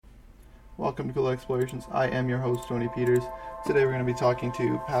Welcome to Cool Explorations. I am your host, Tony Peters. Today we're going to be talking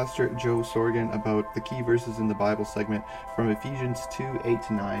to Pastor Joe Sorgan about the key verses in the Bible segment from Ephesians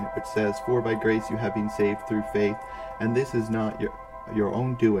 2:8-9, which says, "For by grace you have been saved through faith, and this is not your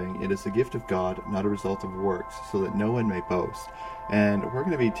own doing. It is the gift of God, not a result of works, so that no one may boast." And we're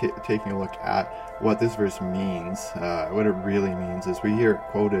going to be taking a look at what this verse means. What it really means is we hear it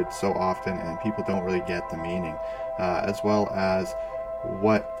quoted so often and people don't really get the meaning, as well as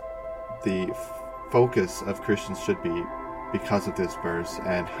what the focus of Christians should be because of this verse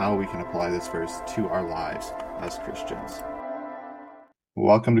and how we can apply this verse to our lives as Christians.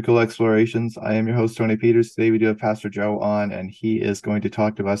 Welcome to Cool Explorations. I am your host, Tony Peters. Today we do have Pastor Joe on, and he is going to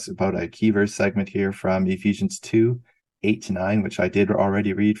talk to us about a key verse segment here from Ephesians 2:8-9, which I did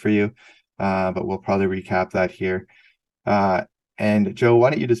already read for you, but we'll probably recap that here. And Joe, why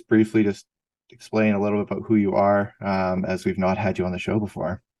don't you just briefly explain a little bit about who you are, as we've not had you on the show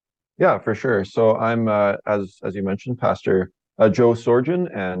before. Yeah, for sure. So I'm, as you mentioned, Pastor Joe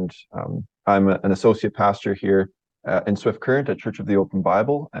Sorgan, and I'm an associate pastor here in Swift Current at Church of the Open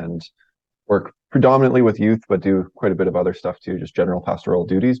Bible, and work predominantly with youth, but do quite a bit of other stuff too, just general pastoral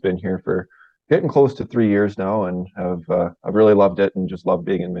duties. Been here for getting close to 3 years now, and I've really loved it, and just love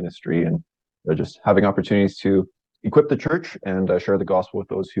being in ministry and just having opportunities to equip the church and share the gospel with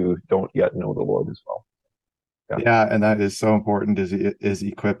those who don't yet know the Lord as well. Yeah, and that is so important, is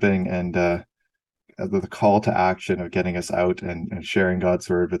equipping and the call to action of getting us out and sharing God's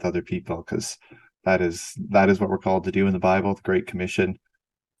word with other people, because that is what we're called to do in the Bible, the Great Commission.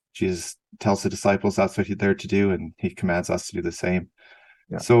 Jesus tells the disciples that's what they're to do, and he commands us to do the same.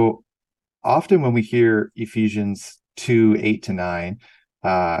 Yeah. So often when we hear Ephesians 2:8-9,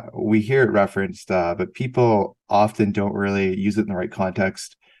 we hear it referenced, but people often don't really use it in the right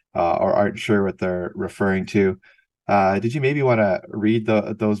context, or aren't sure what they're referring to. Did you maybe want to read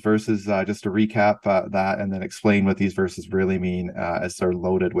those verses, just to recap that, and then explain what these verses really mean, as they're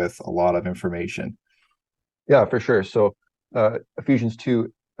loaded with a lot of information? Yeah, for sure. So Ephesians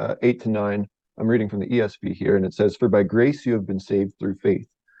 2:8-9, I'm reading from the ESV here, and it says, "For by grace you have been saved through faith.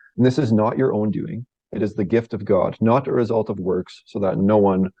 And this is not your own doing. It is the gift of God, not a result of works, so that no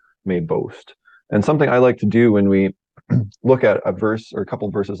one may boast." And something I like to do when we look at a verse or a couple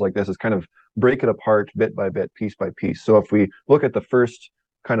of verses like this is kind of break it apart bit by bit, piece by piece. So if we look at the first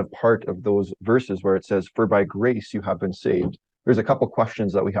kind of part of those verses where it says, "For by grace you have been saved," there's a couple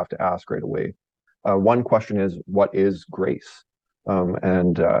questions that we have to ask right away. One question is, what is grace?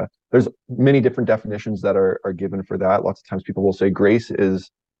 And there's many different definitions that are given for that. Lots of times people will say grace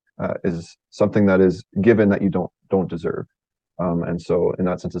is something that is given that you don't deserve. And so in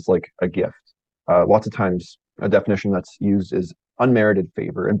that sense, it's like a gift. Lots of times a definition that's used is unmerited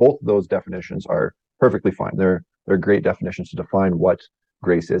favor, and both of those definitions are perfectly fine. They're great definitions to define what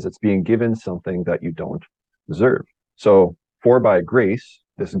grace is. It's being given something that you don't deserve. So, for by grace,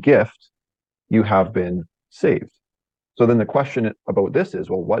 this gift, you have been saved. So then the question about this is,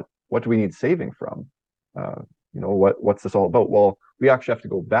 well, what do we need saving from? What's this all about? Well, we actually have to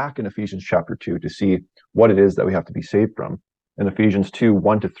go back in Ephesians chapter 2 to see what it is that we have to be saved from. And Ephesians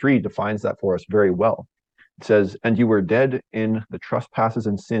 2:1-3 defines that for us very well. It says, "And you were dead in the trespasses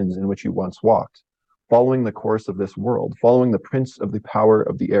and sins in which you once walked, following the course of this world, following the prince of the power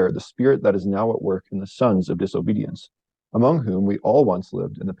of the air, the spirit that is now at work in the sons of disobedience, among whom we all once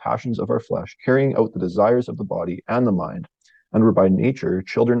lived in the passions of our flesh, carrying out the desires of the body and the mind, and were by nature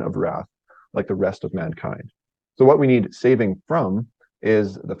children of wrath, like the rest of mankind." So what we need saving from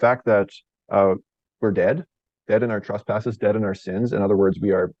is the fact that we're dead in our trespasses, dead in our sins. In other words,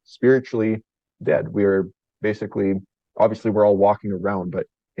 we are spiritually dead. We are basically, obviously, we're all walking around, but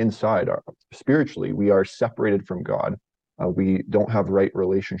inside, spiritually, we are separated from God. We don't have right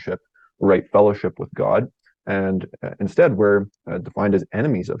relationship, right fellowship with God. And instead, we're defined as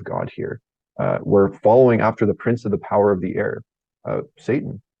enemies of God here. We're following after the prince of the power of the air,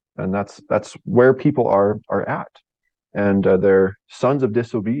 Satan. And that's where people are at. And they're sons of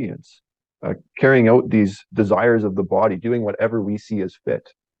disobedience, carrying out these desires of the body, doing whatever we see as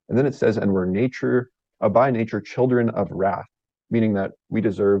fit. And then it says, "And we're by nature children of wrath," meaning that we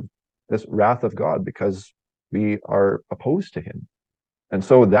deserve this wrath of God because we are opposed to him. And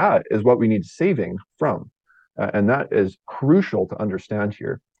so that is what we need saving from. And that is crucial to understand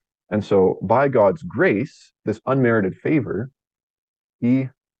here. And so by God's grace, this unmerited favor, he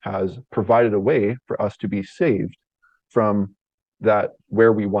has provided a way for us to be saved from that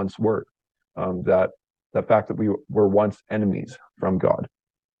where we once were, that the fact that we were once enemies from God.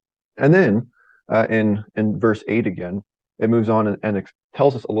 And then in verse 8 again, it moves on and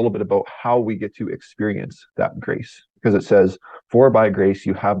tells us a little bit about how we get to experience that grace, because it says, "For by grace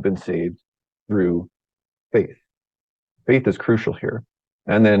you have been saved through faith. Faith is crucial here.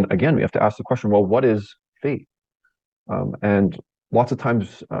 And then again, we have to ask the question, well, what is faith? And lots of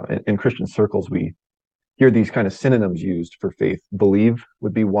times in Christian circles, we hear these kind of synonyms used for faith. Believe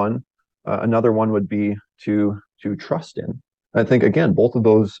would be one. Another one would be to trust in. I think, again, both of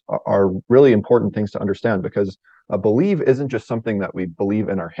those are really important things to understand, because believe isn't just something that we believe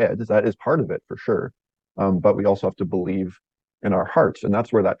in our heads. That is part of it for sure. But we also have to believe in our hearts. And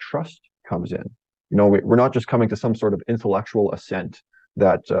that's where that trust comes in. You know, we're not just coming to some sort of intellectual assent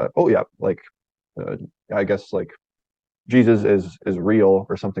that, oh yeah, like, I guess like Jesus is real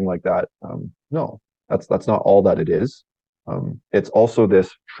or something like that. No, that's not all that it is. It's also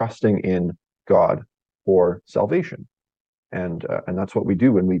this trusting in God for salvation. And that's what we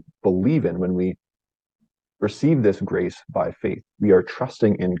do when we believe in, when we receive this grace by faith. We are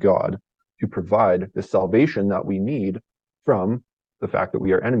trusting in God to provide the salvation that we need from the fact that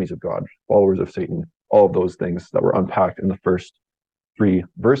we are enemies of God, followers of Satan, all of those things that were unpacked in the first 3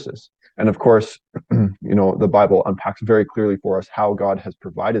 verses. And of course, you know, the Bible unpacks very clearly for us how God has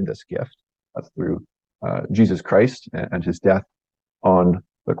provided this gift. That's through Jesus Christ and his death on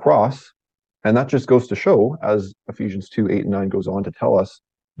the cross. And that just goes to show, as Ephesians 2:8 and 9 goes on to tell us,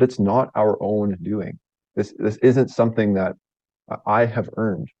 that it's not our own doing. This isn't something that I have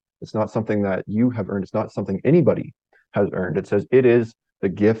earned. It's not something that you have earned. It's not something anybody has earned. It says it is the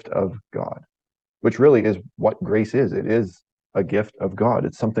gift of God, which really is what grace is. It is a gift of God.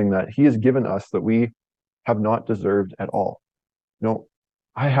 It's something that he has given us that we have not deserved at all. No,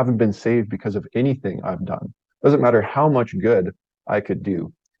 I haven't been saved because of anything I've done. It doesn't matter how much good I could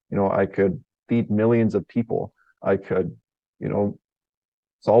do. You know, I could feed millions of people. I could, you know,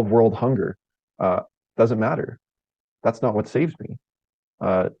 solve world hunger. Doesn't matter. That's not what saves me.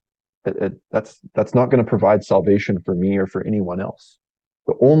 That's not going to provide salvation for me or for anyone else.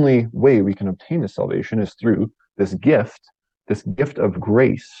 The only way we can obtain this salvation is through this gift of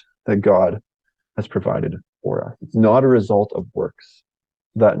grace that God has provided for us. It's not a result of works,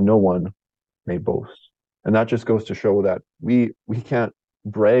 that no one may boast. And that just goes to show that we can't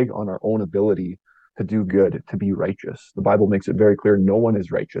brag on our own ability to do good, to be righteous. The Bible makes it very clear, no one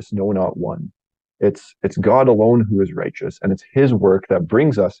is righteous, no, not one. It's God alone who is righteous, and it's his work that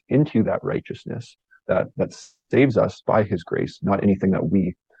brings us into that righteousness, that saves us by his grace, not anything that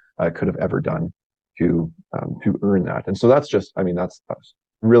we could have ever done to earn that. And so that's just, I mean, that's a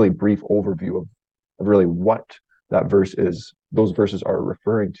really brief overview of really what that verse is, those verses are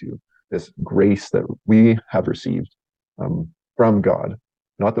referring to, this grace that we have received from God,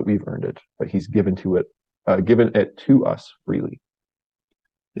 not that we've earned it, but he's given it to us freely.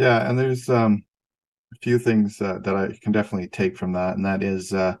 Yeah, and there's a few things that I can definitely take from that, and that is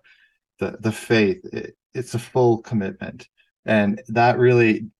the faith. It's a full commitment, and that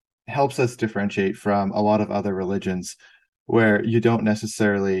really helps us differentiate from a lot of other religions where you don't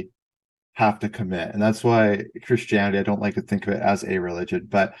necessarily have to commit. And that's why Christianity, I don't like to think of it as a religion,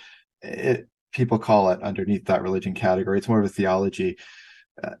 but people call it underneath that religion category. It's more of a theology,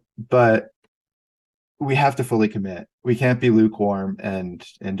 but we have to fully commit. We can't be lukewarm and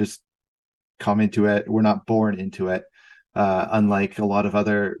just come into it. We're not born into it, unlike a lot of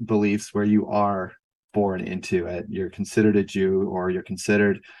other beliefs where you are born into it. You're considered a Jew, or you're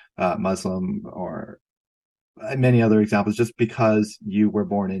considered Muslim, or many other examples, just because you were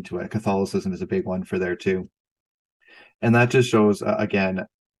born into it. Catholicism is a big one for there too. And that just shows, again,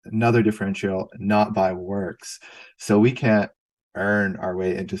 another differential, not by works. So we can't earn our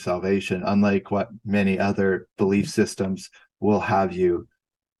way into salvation, unlike what many other belief systems will have you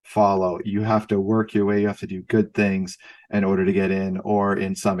follow. You have to work your way, you have to do good things in order to get in, or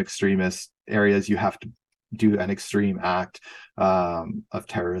in some extremist areas, you have to do an extreme act of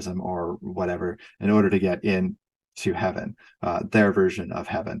terrorism or whatever in order to get into heaven, their version of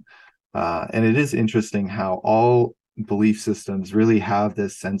heaven. And it is interesting how all belief systems really have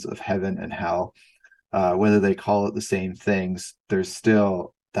this sense of heaven and hell. Whether they call it the same things, there's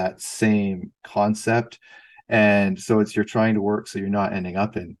still that same concept. And so you're trying to work so you're not ending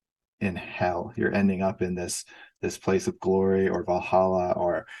up in hell. You're ending up in this place of glory, or Valhalla,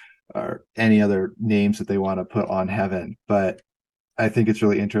 or any other names that they want to put on heaven. But I think it's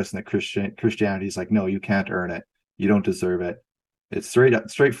really interesting that Christianity is like, no, you can't earn it. You don't deserve it. It's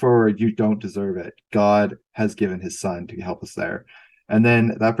straightforward. You don't deserve it. God has given his son to help us there. And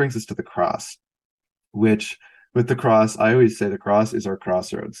then that brings us to the cross, which, with the cross, I always say the cross is our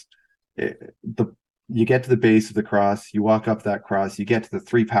crossroads. You get to the base of the cross, you walk up that cross, you get to the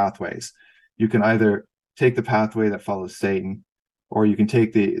 3 pathways. You can either take the pathway that follows Satan, or you can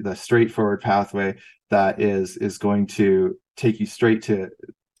take the straightforward pathway that is going to take you straight to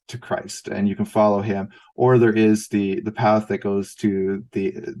to Christ and you can follow him, or there is the path that goes to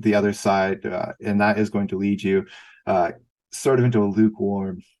the other side, and that is going to lead you sort of into a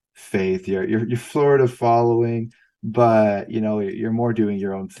lukewarm faith. You're sort of following, but you're more doing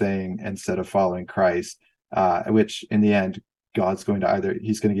your own thing instead of following Christ, which in the end God's going to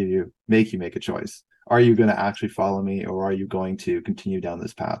he's going to make you make a choice. Are you going to actually follow me, or are you going to continue down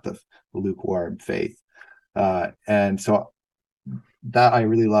this path of lukewarm faith? And so that I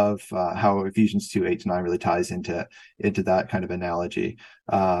really love how Ephesians 2:8-9 really ties into that kind of analogy.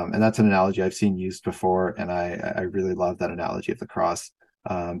 And that's an analogy I've seen used before, and I really love that analogy of the cross,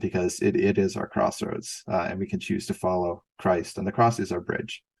 because it is our crossroads, and we can choose to follow Christ, and the cross is our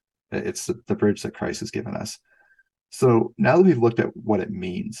bridge. It's the bridge that Christ has given us. So now that we've looked at what it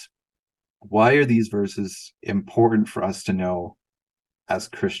means, why are these verses important for us to know as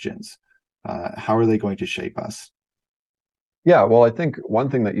Christians? How are they going to shape us? Yeah, well, I think one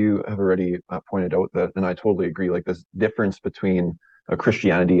thing that you have already pointed out, that, and I totally agree, like this difference between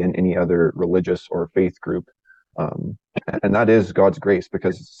Christianity and any other religious or faith group, and that is God's grace,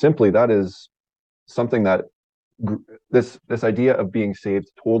 because simply that is something that this idea of being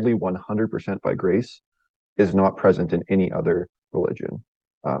saved totally 100% by grace is not present in any other religion,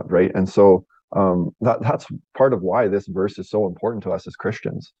 right? And so that's part of why this verse is so important to us as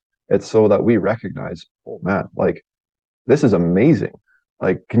Christians. It's so that we recognize, oh man, like this is amazing.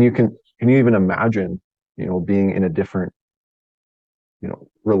 Like, can you even imagine, being in a different,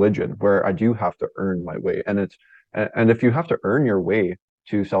 religion where I do have to earn my way? And if you have to earn your way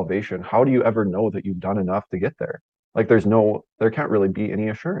to salvation, how do you ever know that you've done enough to get there? Like, there can't really be any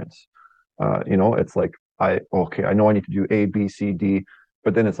assurance. It's like, I know I need to do A, B, C, D,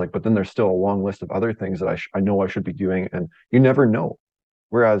 but then it's like, but then there's still a long list of other things that I know I should be doing, and you never know.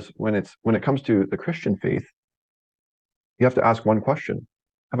 Whereas when it comes to the Christian faith, you have to ask one question: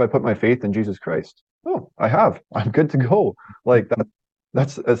 have I put my faith in Jesus Christ? Oh, I have. I'm good to go. Like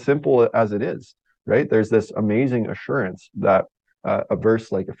that's as simple as it is, right? There's this amazing assurance that a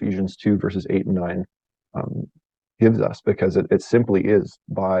verse like Ephesians 2 verses 8 and 9 gives us, because it simply is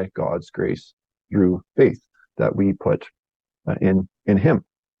by God's grace through faith that we put in him.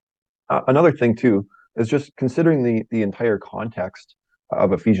 Another thing too is just considering the entire context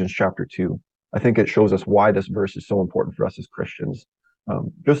of Ephesians chapter 2. I think it shows us why this verse is so important for us as Christians.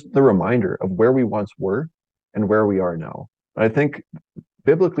 Just the reminder of where we once were and where we are now. And I think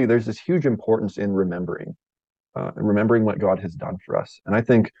biblically there's this huge importance in remembering what God has done for us. And I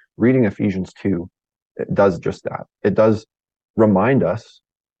think reading Ephesians 2, it does just that. It does remind us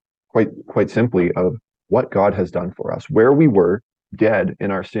quite simply of what God has done for us, where we were dead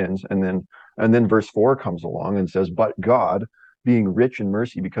in our sins. And then verse 4 comes along and says, but God, being rich in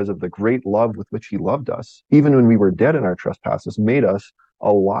mercy because of the great love with which he loved us, even when we were dead in our trespasses, made us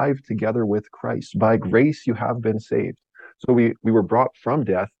alive together with Christ. By grace you have been saved. So we were brought from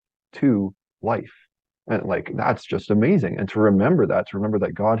death to life. And like, that's just amazing. And to remember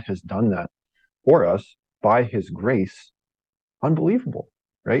that God has done that for us by his grace, unbelievable,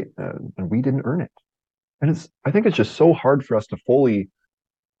 right? And we didn't earn it. And I think it's just so hard for us to fully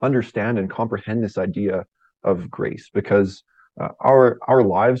understand and comprehend this idea of grace, because our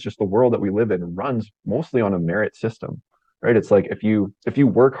lives, just the world that we live in, runs mostly on a merit system, right? It's like if you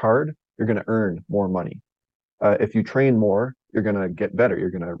work hard, you're going to earn more money. If you train more, you're going to get better.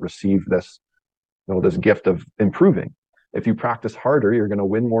 You're going to receive this gift of improving. If you practice harder, you're going to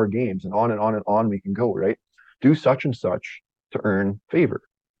win more games, and on and on and on we can go, right? Do such and such to earn favor.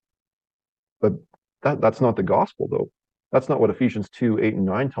 But that's not the gospel, though. That's not what Ephesians 2, 8, and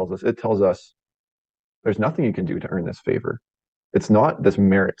 9 tells us. It tells us there's nothing you can do to earn this favor. It's not this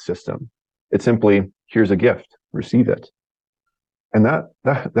merit system. It's simply, here's a gift, receive it. And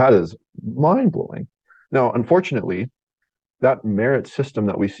that is mind-blowing. Now, unfortunately, that merit system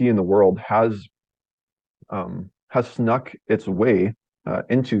that we see in the world has snuck its way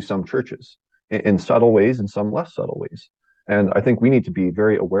into some churches in subtle ways and some less subtle ways. And I think we need to be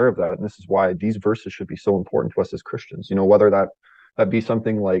very aware of that. And this is why these verses should be so important to us as Christians. Whether that be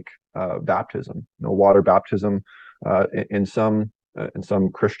something like baptism, water baptism, in some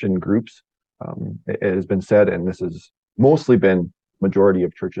Christian groups, it has been said, and this has mostly been, majority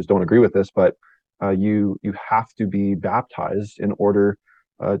of churches don't agree with this, but you have to be baptized in order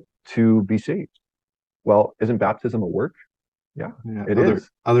to be saved. Well, isn't baptism a work? Yeah, it is.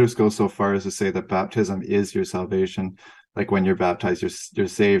 Others go so far as to say that baptism is your salvation. Like when you're baptized, you're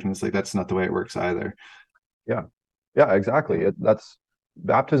saved, and it's like that's not the way it works either. Yeah, exactly.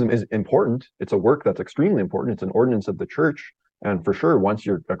 Baptism is important. It's a work that's extremely important. It's an ordinance of the church, and for sure, once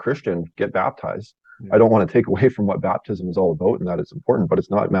you're a Christian, get baptized. I don't want to take away from what baptism is all about and that it's important, but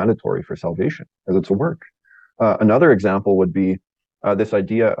it's not mandatory for salvation as it's a work. Another example would be this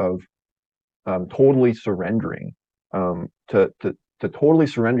idea of totally surrendering, to totally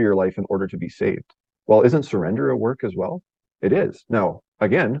surrender your life in order to be saved. Well, isn't surrender a work as well? It is. Now,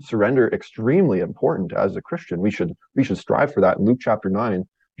 again, surrender extremely important as a Christian. We should strive for that. In Luke chapter 9,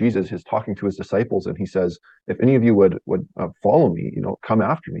 Jesus is talking to his disciples and he says, if any of you would follow me, come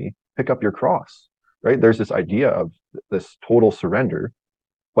after me, pick up your cross. Right? There's this idea of this total surrender,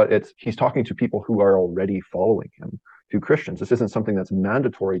 but he's talking to people who are already following him, to Christians. This isn't something that's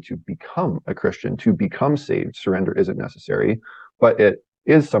mandatory to become a Christian, to become saved. Surrender isn't necessary, but it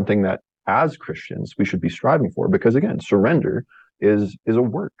is something that as Christians we should be striving for, because again, surrender is a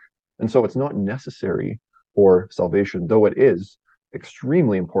work. And so it's not necessary for salvation, though it is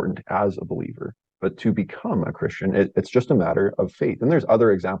extremely important as a believer. But to become a Christian, it's just a matter of faith. And there's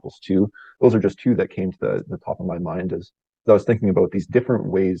other examples too. Those are just two that came to the top of my mind as I was thinking about these different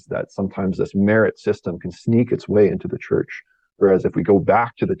ways that sometimes this merit system can sneak its way into the church. Whereas if we go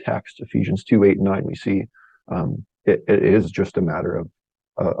back to the text, Ephesians 2, 8, and 9, we see it is just a matter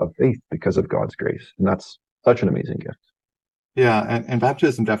of faith because of God's grace. And that's such an amazing gift. Yeah, and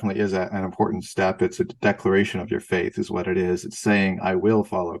baptism definitely is an important step. It's a declaration of your faith is what it is. It's saying, I will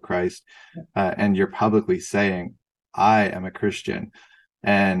follow Christ. And you're publicly saying, I am a Christian.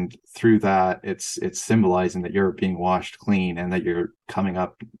 And through that, it's symbolizing that you're being washed clean and that you're coming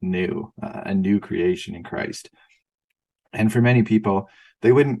up new, a new creation in Christ. And for many people,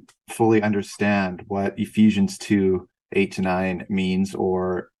 they wouldn't fully understand what Ephesians 2, 8 to 9 means,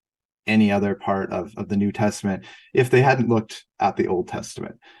 or any other part of the New Testament, if they hadn't looked at the Old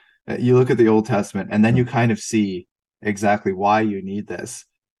Testament. You look at the Old Testament and then you kind of see exactly why you need this,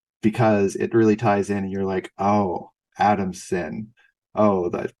 because it really ties in and you're like, oh, Adam's sin. Oh,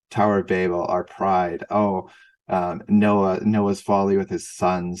 the Tower of Babel, our pride. Oh, Noah's folly with his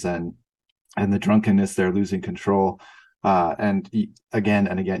sons and the drunkenness, they're losing control. And again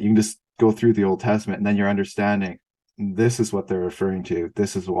and again, you can just go through the Old Testament and then you're understanding this is what they're referring to.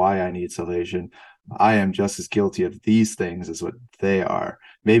 This is why I need salvation. I am just as guilty of these things as what they are.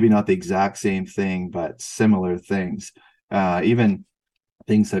 Maybe not the exact same thing, but similar things. Even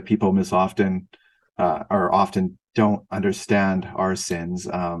things that people miss often or often don't understand are sins.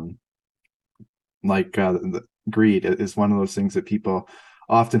 Like the greed is one of those things that people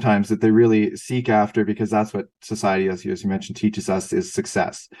oftentimes that they really seek after, because that's what society, as you mentioned, teaches us is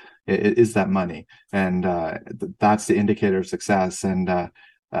success. It is that money, and that's the indicator of success. And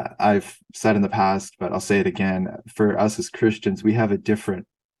I've said in the past, but I'll say it again, for us as Christians, we have a different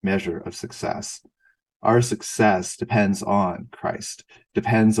measure of success. Our success depends on Christ,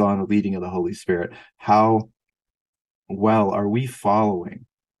 depends on the leading of the Holy Spirit. How well are we following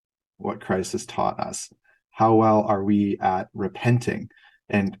what Christ has taught us? How well are we at repenting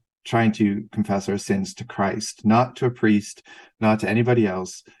and trying to confess our sins to Christ, not to a priest, not to anybody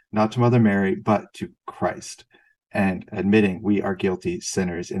else, not to Mother Mary, but to Christ, and admitting we are guilty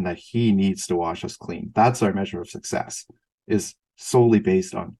sinners and that he needs to wash us clean? That's our measure of success, is solely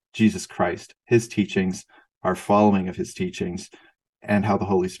based on Jesus Christ, his teachings, our following of his teachings, and how the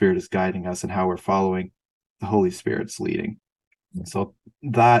Holy Spirit is guiding us and how we're following the Holy Spirit's leading. So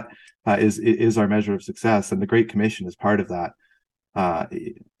that is our measure of success, and the Great Commission is part of that.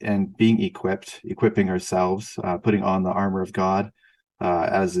 And being equipping ourselves, putting on the armor of God,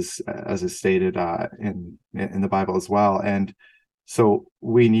 as is stated in the Bible as well. And so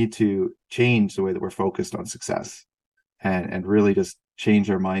we need to change the way that we're focused on success, and really just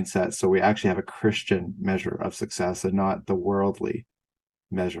change our mindset so we actually have a Christian measure of success and not the worldly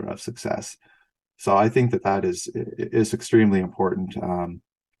measure of success. So I think that is extremely important.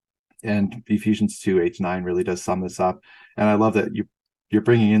 And Ephesians 2, 8 to 9 really does sum this up. And I love that you're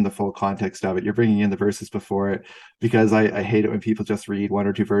bringing in the full context of it. You're bringing in the verses before it, because I hate it when people just read one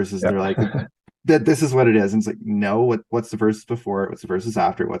or two verses and they're like, that this is what it is. And it's like, no, what's the verses before it? What's the verses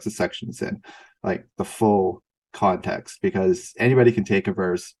after it? What's the sections in? Like the full context, because anybody can take a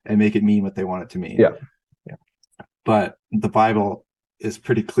verse and make it mean what they want it to mean. Yeah. But the Bible is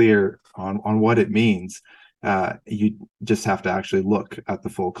pretty clear on what it means. You just have to actually look at the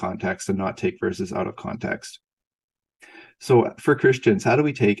full context and not take verses out of context. So for Christians, how do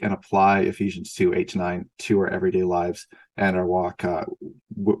we take and apply Ephesians 2, 8 to 9 to our everyday lives and our walk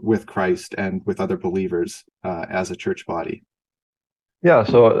with Christ and with other believers as a church body? Yeah,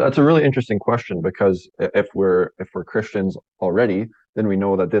 so that's a really interesting question, because if we're Christians already, then we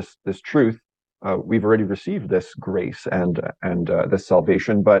know that this truth, we've already received this grace and this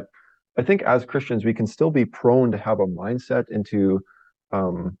salvation. But I think as Christians, we can still be prone to have a mindset into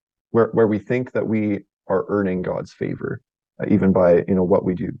where we think that we are earning God's favor, even by what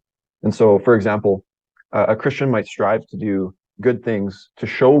we do. And so, for example, a Christian might strive to do good things to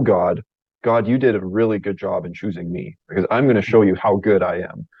show God, God, you did a really good job in choosing me because I'm going to show you how good I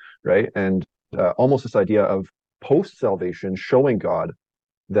am, right? And almost this idea of post salvation showing God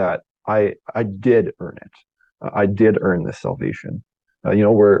that I did earn it. I did earn this salvation.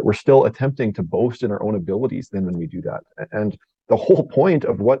 We're still attempting to boast in our own abilities then when we do that. And the whole point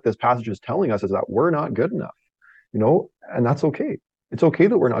of what this passage is telling us is that we're not good enough, and that's okay. It's okay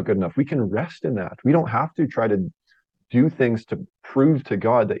that we're not good enough. We can rest in that. We don't have to try to do things to prove to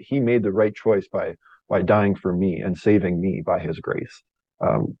God that He made the right choice by dying for me and saving me by His grace.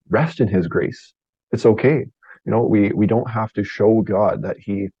 Rest in His grace. It's okay. We don't have to show God that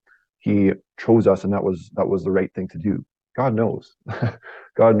He chose us and that was the right thing to do. God knows.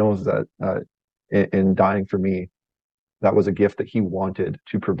 God knows that in dying for me, that was a gift that He wanted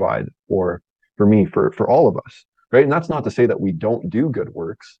to provide for me, for all of us, right? And that's not to say that we don't do good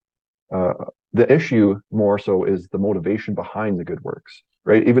works. Uh, the issue more so is the motivation behind the good works,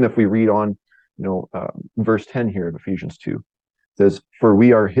 right? Even if we read on, verse 10 here of Ephesians 2, it says, "For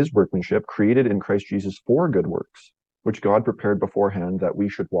we are His workmanship, created in Christ Jesus for good works, which God prepared beforehand that we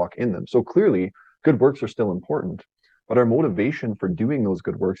should walk in them." So clearly, good works are still important, but our motivation for doing those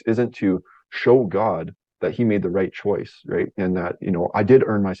good works isn't to show God that He made the right choice, right? And that, I did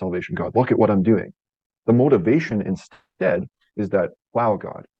earn my salvation, God. Look at what I'm doing. The motivation instead is that, wow,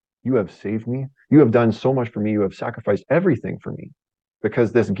 God, you have saved me. You have done so much for me. You have sacrificed everything for me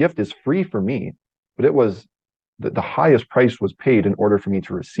because this gift is free for me, but it was the highest price was paid in order for me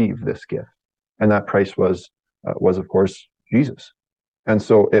to receive this gift. And that price was of course, Jesus. And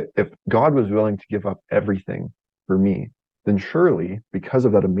so if God was willing to give up everything for me, then surely because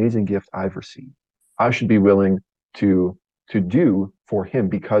of that amazing gift I've received, I should be willing to do for Him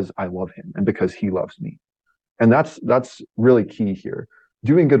because I love Him and because He loves me. And that's really key here.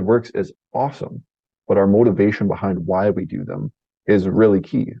 Doing good works is awesome, but our motivation behind why we do them is really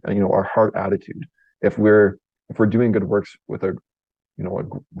key. And our heart attitude. If we're doing good works with a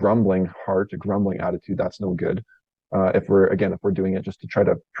grumbling heart, a grumbling attitude, that's no good. If we're doing it just to try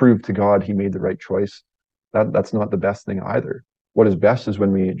to prove to God He made the right choice, that's not the best thing either. What is best is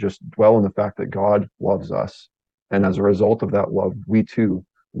when we just dwell on the fact that God loves us, and as a result of that love, we too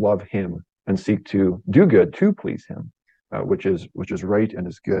love Him and seek to do good to please Him, which is right and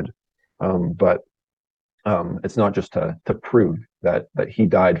is good. But it's not just to prove that He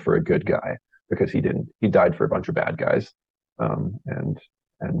died for a good guy, because He didn't. He died for a bunch of bad guys, and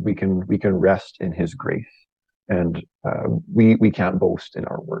we can rest in His grace, and we can't boast in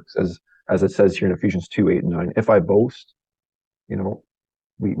our works, as it says here in Ephesians 2:8 and 9. If I boast,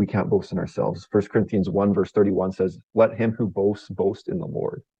 we can't boast in ourselves. 1 Corinthians 1 verse 31 says, "Let him who boasts boast in the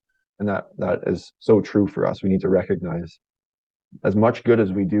Lord." And that is so true for us. We need to recognize, as much good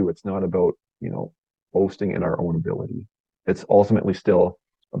as we do, it's not about boasting in our own ability. It's ultimately still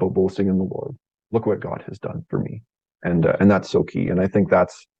about boasting in the Lord. Look what God has done for me, and that's so key. And I think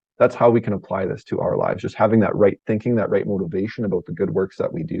that's how we can apply this to our lives. Just having that right thinking, that right motivation about the good works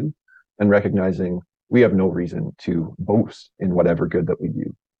that we do, and recognizing we have no reason to boast in whatever good that we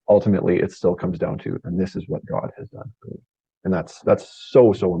do. Ultimately, it still comes down to, and this is what God has done for me. And that's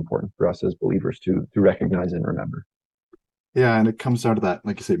so important for us as believers to recognize and remember. Yeah, and it comes down to that,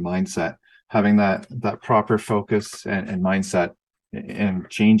 like you say, mindset, having that proper focus and mindset, and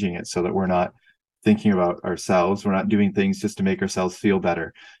changing it so that we're not thinking about ourselves. We're not doing things just to make ourselves feel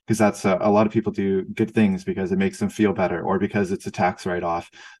better, because that's a lot of people do good things because it makes them feel better, or because it's a tax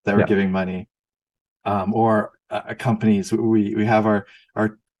write-off that we're giving money, or companies. We have our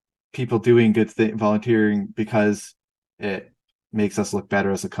people doing good thing, volunteering, because it makes us look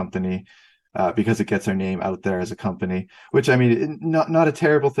better as a company, because it gets our name out there as a company, which, I mean, not a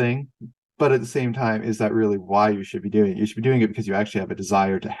terrible thing, but at the same time, is that really why you should be doing it? You should be doing it because you actually have a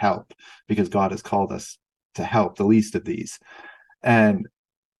desire to help, because God has called us to help the least of these. And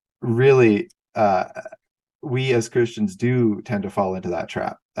really, we as Christians do tend to fall into that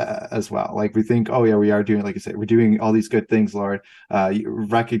trap as well. Like, we think, oh yeah, we are doing, like you said, we're doing all these good things, Lord. You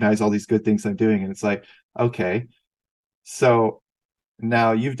recognize all these good things I'm doing. And it's like, okay, so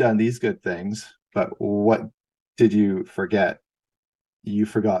now you've done these good things, but what did you forget? You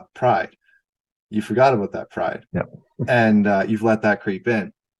forgot pride. You forgot about that pride. Yeah. And you've let that creep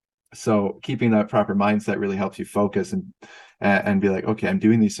in. So keeping that proper mindset really helps you focus and be like, okay, I'm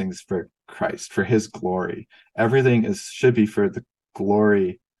doing these things for Christ, for His glory. Everything should be for the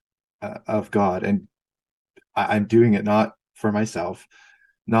glory of God, and I'm doing it not for myself,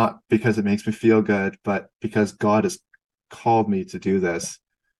 not because it makes me feel good, but because God has called me to do this.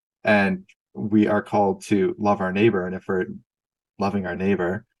 and we are called to love our neighbor. And if we're loving our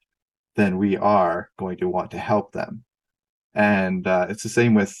neighbor, then we are going to want to help them. And it's the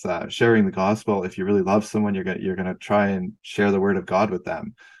same with sharing the gospel. If you really love someone, you're gonna try and share the word of God with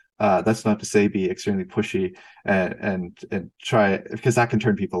them. That's not to say be extremely pushy and try, because that can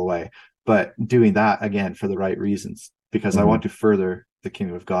turn people away. But doing that again for the right reasons, because I Hmm. want to further the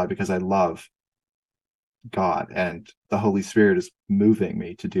kingdom of God, because I love God and the Holy Spirit is moving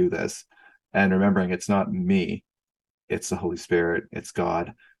me to do this. And remembering it's not me, it's the Holy Spirit, it's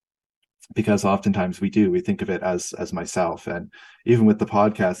God, because oftentimes we think of it as myself. And even with the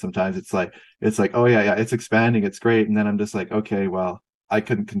podcast, sometimes it's like, oh yeah, it's expanding, it's great, and then I'm just like, okay, well, I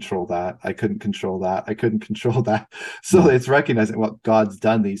couldn't control that, I couldn't control that, I couldn't control that. So Hmm. it's recognizing, well, God's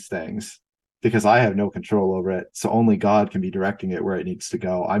done these things because I have no control over it, so only God can be directing it where it needs to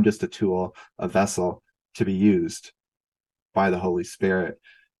go. I'm just a tool, a vessel to be used by the Holy Spirit,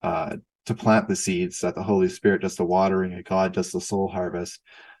 uh, to plant the seeds, that the Holy Spirit does the watering and God does the soul harvest.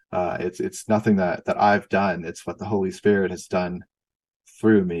 It's nothing that I've done. It's what the Holy Spirit has done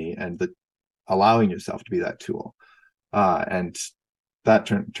through me, and allowing yourself to be that tool. And that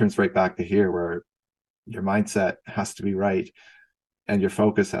turns right back to here, where your mindset has to be right and your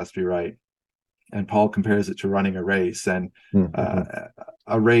focus has to be right. And Paul compares it to running a race, and Hmm.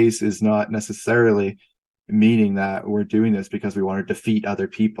 a race is not necessarily meaning that we're doing this because we want to defeat other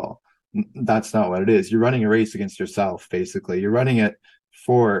people. That's not what it is. You're running a race against yourself, basically. You're running it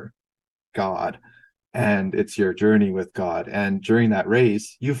for God, and it's your journey with God. And during that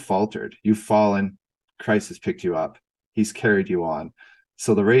race, you've faltered, you've fallen. Christ has picked you up, He's carried you on.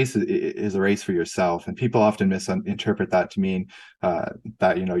 So the race is a race for yourself, and people often misinterpret that to mean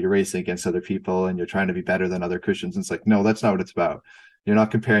that you're racing against other people and you're trying to be better than other Christians. And it's like, no, that's not what it's about. You're not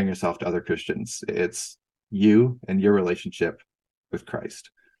comparing yourself to other Christians. It's you and your relationship with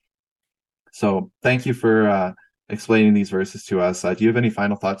Christ. So thank you for explaining these verses to us. Do you have any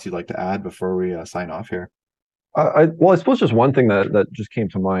final thoughts you'd like to add before we sign off here? Well, I suppose just one thing that just came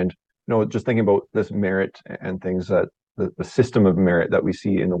to mind, just thinking about this merit and things that the system of merit that we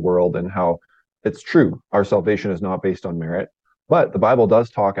see in the world and how it's true. Our salvation is not based on merit, but the Bible does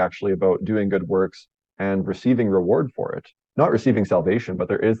talk actually about doing good works and receiving reward for it. Not receiving salvation, but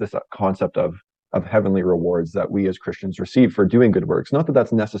there is this concept of heavenly rewards that we as Christians receive for doing good works. Not that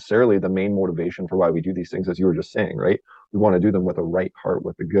that's necessarily the main motivation for why we do these things, as you were just saying, right? We want to do them with a right heart,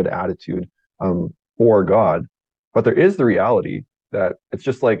 with a good attitude, for God. But there is the reality that it's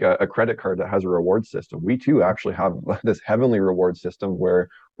just like a credit card that has a reward system. We too actually have this heavenly reward system where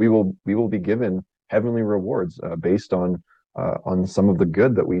we will be given heavenly rewards based on some of the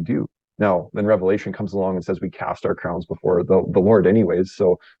good that we do. Now, then Revelation comes along and says we cast our crowns before the Lord anyways.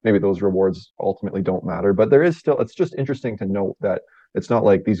 So maybe those rewards ultimately don't matter. But there is still, it's just interesting to note that it's not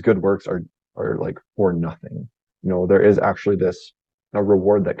like these good works are like for nothing. There is actually this a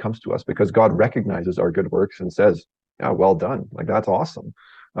reward that comes to us because God recognizes our good works and says, "Yeah, well done." Like that's awesome.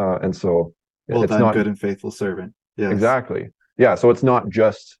 And so Well it's done, not good and faithful servant. Yes. exactly, yeah. So it's not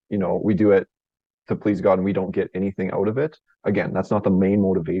just we do it to please God and we don't get anything out of it. Again, that's not the main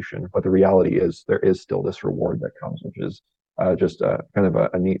motivation, but the reality is there is still this reward that comes, which is just kind of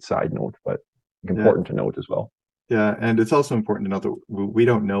a neat side note, but Yeah. important to note as well. Yeah. And it's also important to know that we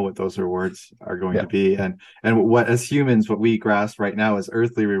don't know what those rewards are going Yeah. to be. And what, as humans, what we grasp right now as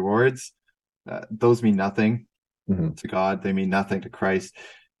earthly rewards, those mean nothing Hmm. to God. They mean nothing to Christ.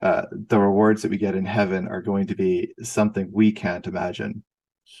 The rewards that we get in heaven are going to be something we can't imagine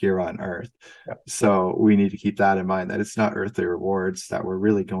here on earth. Yeah. So we need to keep that in mind, that it's not earthly rewards that we're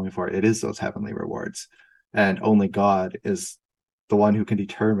really going for. It is those heavenly rewards. And only God is the one who can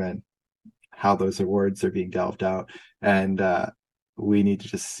determine how those rewards are being delved out. And we need to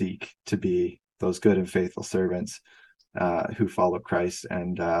just seek to be those good and faithful servants who follow Christ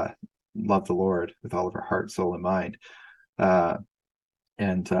and love the Lord with all of our heart, soul, and mind. Uh,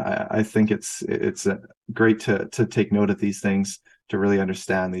 and I think it's great to take note of these things, to really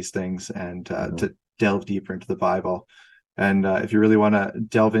understand these things, and Hmm. to delve deeper into the Bible. And if you really want to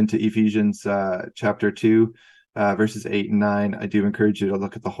delve into Ephesians chapter 2, verses 8 and 9, I do encourage you to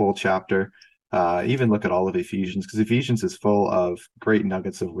look at the whole chapter, even look at all of Ephesians, because Ephesians is full of great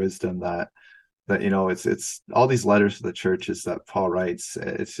nuggets of wisdom that it's all these letters to the churches that Paul writes.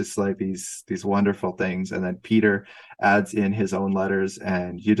 It's just like these wonderful things, and then Peter adds in his own letters,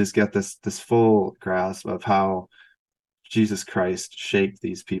 and you just get this full grasp of how Jesus Christ shaped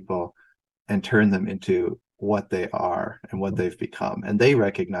these people and turned them into what they are and what they've become. And they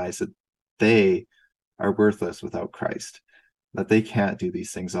recognize that they are worthless without Christ, that they can't do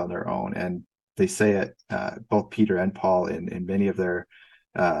these things on their own. And they say it, both Peter and Paul, in many of their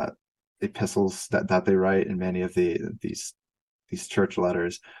epistles that they write in many of these church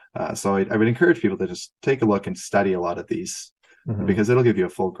letters. So I would encourage people to just take a look and study a lot of these, because it'll give you a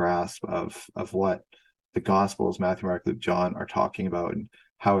full grasp of what the Gospels, Matthew, Mark, Luke, John, are talking about and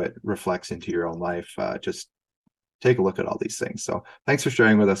how it reflects into your own life. Just take a look at all these things. So thanks for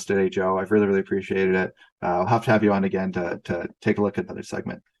sharing with us today, Joe. I've really, really appreciated it. I'll have to have you on again to take a look at another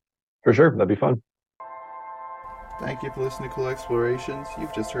segment. For sure. That'd be fun. Thank you for listening to Cool Explorations.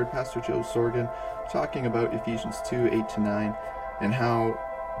 You've just heard Pastor Joe Sorgan talking about Ephesians 2:8-9 and how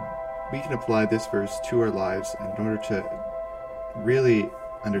we can apply this verse to our lives. And in order to really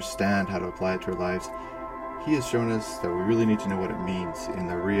understand how to apply it to our lives, he has shown us that we really need to know what it means in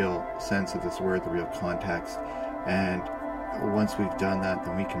the real sense of this word, the real context. And once we've done that,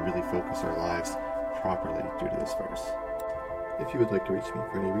 then we can really focus our lives properly due to this verse. If you would like to reach me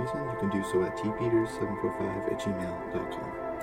for any reason, you can do so at tpeters745@gmail.com.